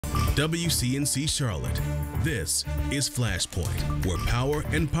WCNC Charlotte. This is Flashpoint, where power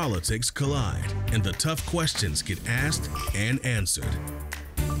and politics collide and the tough questions get asked and answered.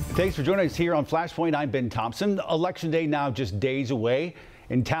 Thanks for joining us here on Flashpoint. I'm Ben Thompson. Election day now just days away.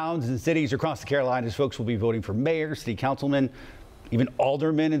 In towns and cities across the Carolinas, folks will be voting for mayor, city councilmen, even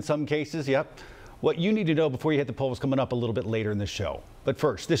aldermen in some cases. Yep. What you need to know before you hit the polls coming up a little bit later in the show. But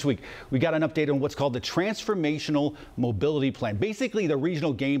first, this week, we got an update on what's called the Transformational Mobility Plan. Basically, the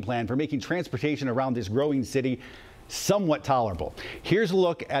regional game plan for making transportation around this growing city somewhat tolerable. Here's a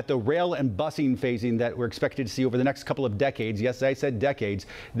look at the rail and busing phasing that we're expected to see over the next couple of decades. Yes, I said decades.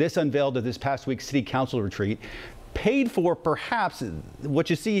 This unveiled at this past week's city council retreat. Paid for perhaps, what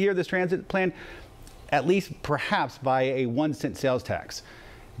you see here, this transit plan, at least perhaps by a 1-cent sales tax.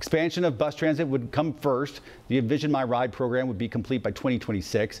 Expansion of bus transit would come first. The Envision My Ride program would be complete by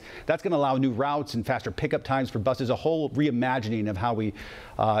 2026. That's going to allow new routes and faster pickup times for buses, a whole reimagining of how we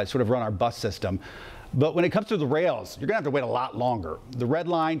sort of run our bus system. But when it comes to the rails, you're going to have to wait a lot longer. The Red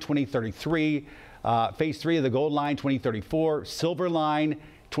Line, 2033, Phase 3 of the Gold Line, 2034, Silver Line,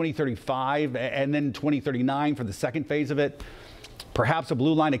 2035, and then 2039 for the second phase of it. Perhaps a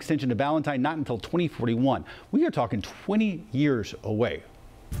Blue Line extension to Valentine, not until 2041. We are talking 20 years away.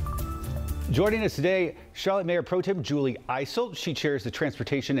 Joining us today, Charlotte Mayor Pro Tem Julie Eisel. She chairs the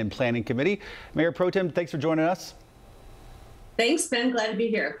Transportation and Planning Committee. Mayor Pro Tem, thanks for joining us. Thanks, Ben. Glad to be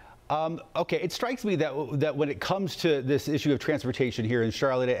here. Okay, it strikes me that when it comes to this issue of transportation here in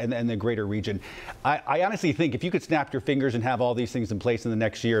Charlotte and the greater region, I honestly think if you could snap your fingers and have all these things in place in the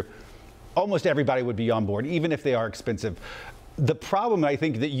next year, almost everybody would be on board, even if they are expensive. The problem I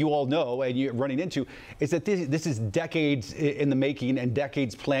think that you all know and you're running into is that this is decades in the making and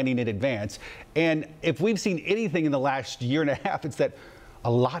decades planning in advance. And if we've seen anything in the last year and a half, it's that a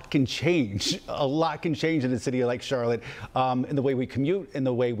lot can change. A lot can change in a city like Charlotte, in the way we commute, in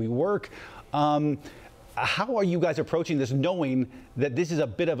the way we work. How are you guys approaching this, knowing that this is a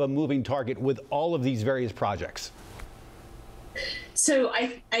bit of a moving target with all of these various projects? So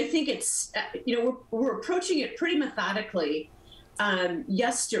I think it's, we're approaching it pretty methodically.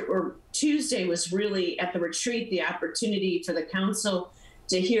 Yesterday or Tuesday was really at the retreat the opportunity for the council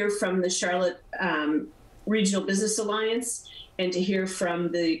to hear from the Charlotte Regional Business Alliance and to hear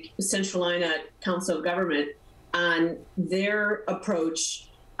from the Central Carolina Council of Government on their approach,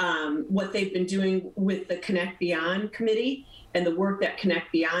 what they've been doing with the Connect Beyond committee and the work that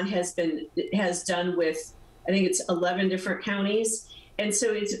Connect Beyond has done with, I think it's 11 different counties. And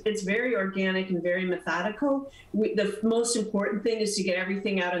so it's very organic and very methodical. The most important thing is to get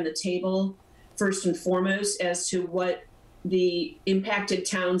everything out on the table first and foremost as to what the impacted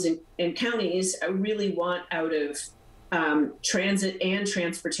towns and counties really want out of transit and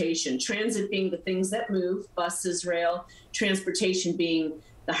transportation. Transit being the things that move, buses, rail, transportation being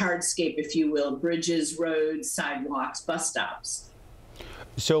the hardscape, if you will, bridges, roads, sidewalks, bus stops.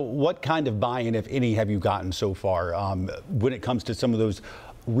 So what kind of buy-in, if any, have you gotten so far when it comes to some of those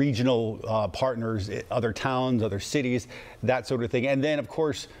regional partners, other towns, other cities, that sort of thing? And then, of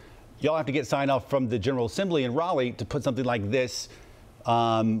course, y'all have to get sign-off from the General Assembly in Raleigh to put something like this,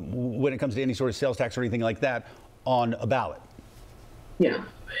 when it comes to any sort of sales tax or anything like that, on a ballot. Yeah,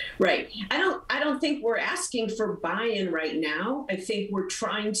 right. I don't think we're asking for buy-in right now. I think we're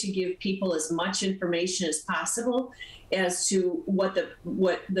trying to give people as much information as possible as to what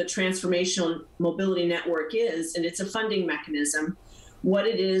the transformational mobility network is, and it's a funding mechanism, what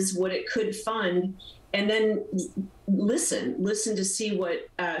it is, what it could fund, and then listen to see what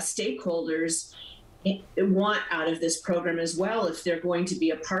stakeholders want out of this program as well, if they're going to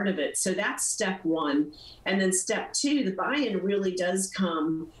be a part of it. So that's step one. And then step two, the buy-in really does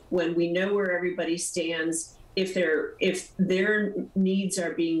come when we know where everybody stands, if their needs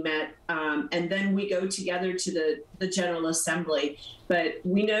are being met, and then we go together to the General Assembly. But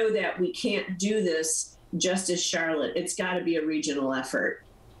we know that we can't do this just as Charlotte. It's got to be a regional effort.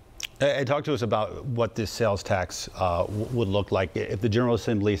 And talk to us about what this sales tax would look like. If the General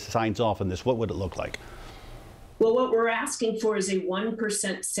Assembly signs off on this, what would it look like? Well, what we're asking for is a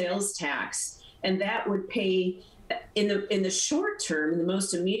 1% sales tax, and that would pay in the short term, in the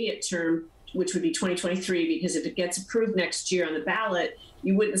most immediate term, which would be 2023, because if it gets approved next year on the ballot,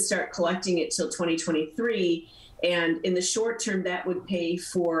 you wouldn't start collecting it till 2023. And in the short term, that would pay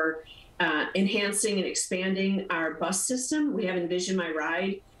for enhancing and expanding our bus system. We have Envision My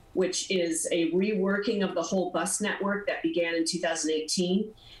Ride, which is a reworking of the whole bus network that began in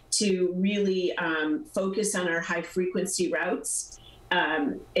 2018 to really focus on our high frequency routes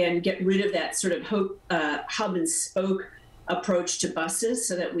and get rid of that sort of hub and spoke approach to buses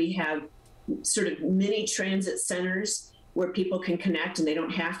so that we have sort of mini transit centers where people can connect and they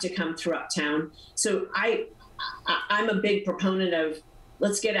don't have to come through uptown. So I'm a big proponent of,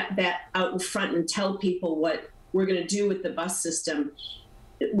 let's get that out in front and tell people what we're going to do with the bus system.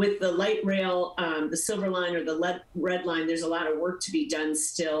 With the light rail, the Silver Line or the Red Line, there's a lot of work to be done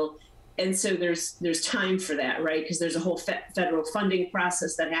still. And so there's time for that, right? Because there's a whole federal funding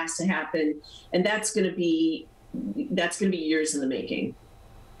process that has to happen. And that's going to be years in the making.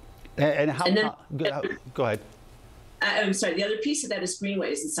 And go ahead. I'm sorry, the other piece of that is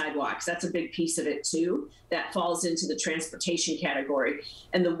greenways and sidewalks. That's a big piece of it too. That falls into the transportation category.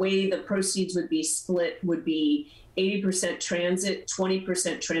 And the way the proceeds would be split would be 80% transit,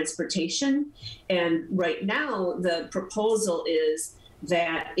 20% transportation. And right now, the proposal is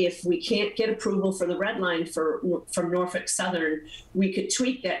that if we can't get approval for the Red Line from Norfolk Southern, we could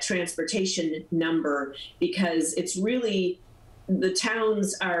tweak that transportation number, because it's really, the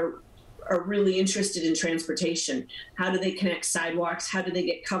towns are really interested in transportation. How do they connect sidewalks? How do they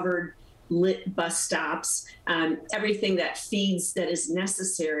get covered lit bus stops? Everything that feeds, that is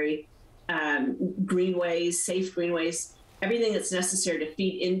necessary, greenways, safe greenways, everything that's necessary to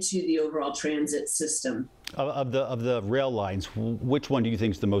feed into the overall transit system. Of the rail lines, which one do you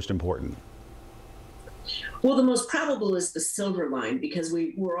think is the most important? Well, the most probable is the Silver Line, because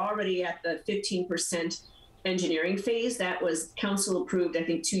we're already at the 15% engineering phase. That was council approved, I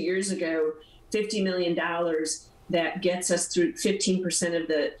think, 2 years ago, $50 million that gets us through 15% of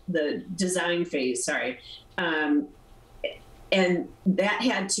the design phase, and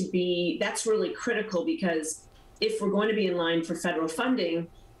that's really critical, because if we're going to be in line for federal funding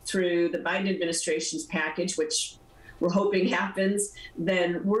through the Biden administration's package, which we're hoping happens,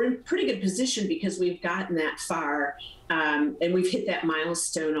 then we're in pretty good position, because we've gotten that far and we've hit that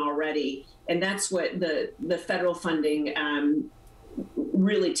milestone already. And that's what the federal funding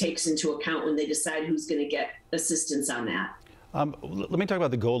really takes into account when they decide who's going to get assistance on that. Let me talk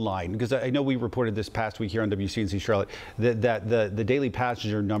about the Gold Line, because I know we reported this past week here on WCNC Charlotte that the daily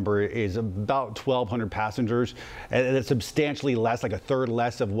passenger number is about 1,200 passengers, and it's substantially less, like a third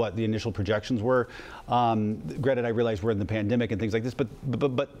less of what the initial projections were. Granted, I realize we're in the pandemic and things like this, but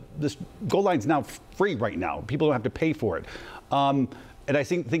this Gold Line's now free right now. People don't have to pay for it. And I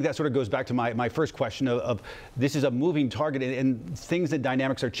think that sort of goes back to my first question of this is a moving target, and things and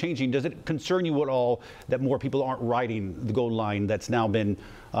dynamics are changing. Does it concern you at all that more people aren't riding the Gold Line that's now been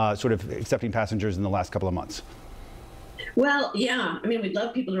sort of accepting passengers in the last couple of months? Well, yeah. I mean, we'd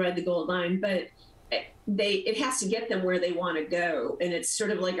love people to ride the Gold Line, but it has to get them where they want to go. And it's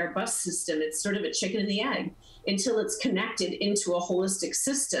sort of like our bus system. It's sort of a chicken and the egg. Until it's connected into a holistic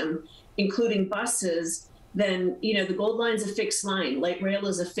system, including buses, then, the Gold Line's a fixed line. Light rail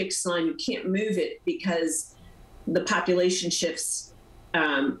is a fixed line. You can't move it because the population shifts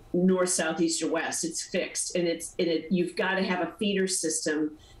north, south, east, or west. It's fixed, and you've got to have a feeder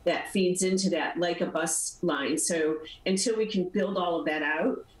system that feeds into that, like a bus line. So until we can build all of that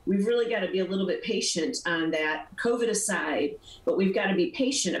out, we've really got to be a little bit patient on that, COVID aside, but we've got to be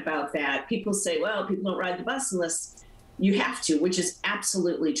patient about that. People say, well, people don't ride the bus unless you have to, which is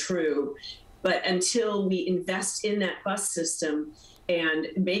absolutely true. But until we invest in that bus system and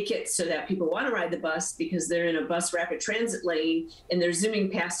make it so that people want to ride the bus because they're in a bus rapid transit lane and they're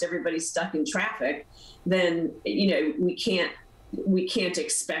zooming past everybody stuck in traffic, then, we can't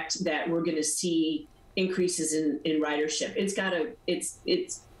expect that we're going to see increases in ridership.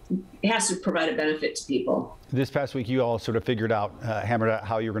 It has to provide a benefit to people. This past week, you all sort of hammered out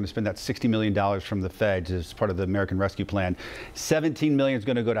how you're going to spend that $60 million from the feds as part of the American Rescue Plan. $17 million is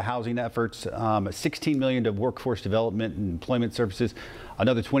going to go to housing efforts, $16 million to workforce development and employment services,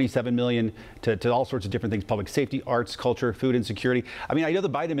 another $27 million to all sorts of different things, public safety, arts, culture, food insecurity. I mean, I know the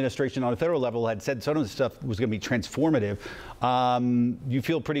Biden administration on a federal level had said some of this stuff was going to be transformative. You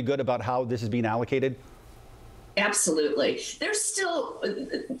feel pretty good about how this is being allocated? Absolutely. There's still,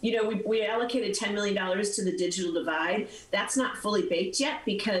 we allocated $10 million to the digital divide. That's not fully baked yet,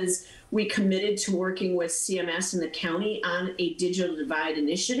 because we committed to working with CMS and the county on a digital divide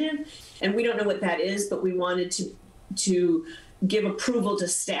initiative. And we don't know what that is, but we wanted to give approval to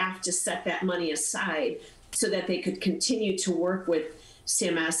staff to set that money aside so that they could continue to work with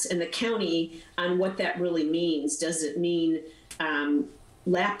CMS and the county on what that really means. Does it mean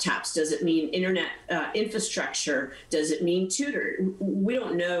laptops? Does it mean internet infrastructure? Does it mean tutor? We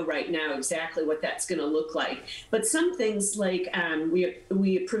don't know right now exactly what that's going to look like. But some things like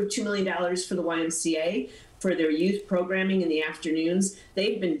we approved $2 million for the YMCA for their youth programming in the afternoons.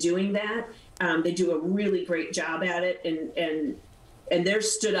 They've been doing that. They do a really great job at it, and they're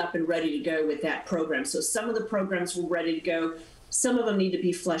stood up and ready to go with that program. So some of the programs were ready to go. Some of them need to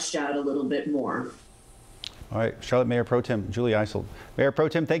be fleshed out a little bit more. All right, Charlotte Mayor Pro Tem Julie Eisel. Mayor Pro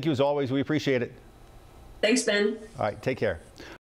Tem, thank you as always. We appreciate it. Thanks, Ben. All right, take care.